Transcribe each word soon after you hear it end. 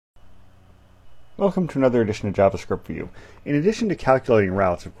Welcome to another edition of JavaScript for You. In addition to calculating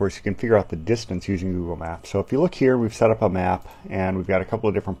routes, of course, you can figure out the distance using Google Maps. So if you look here, we've set up a map and we've got a couple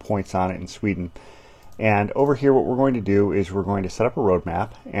of different points on it in Sweden. And over here, what we're going to do is we're going to set up a road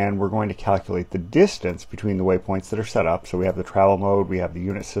map and we're going to calculate the distance between the waypoints that are set up. So we have the travel mode, we have the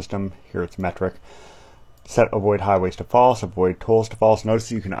unit system, here it's metric. Set avoid highways to false, avoid tolls to false. Notice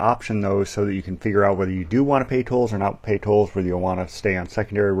that you can option those so that you can figure out whether you do want to pay tolls or not pay tolls, whether you'll want to stay on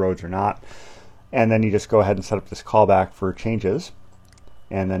secondary roads or not. And then you just go ahead and set up this callback for changes.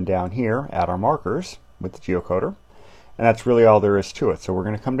 And then down here, add our markers with the geocoder. And that's really all there is to it. So we're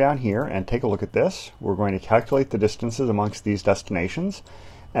going to come down here and take a look at this. We're going to calculate the distances amongst these destinations.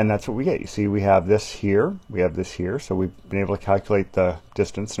 And that's what we get. You see, we have this here, we have this here. So we've been able to calculate the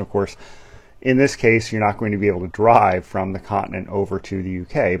distance. And of course, in this case, you're not going to be able to drive from the continent over to the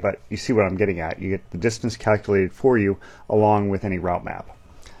UK, but you see what I'm getting at. You get the distance calculated for you along with any route map.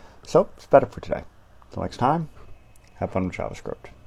 So, that's about it for today. Until next time, have fun with JavaScript.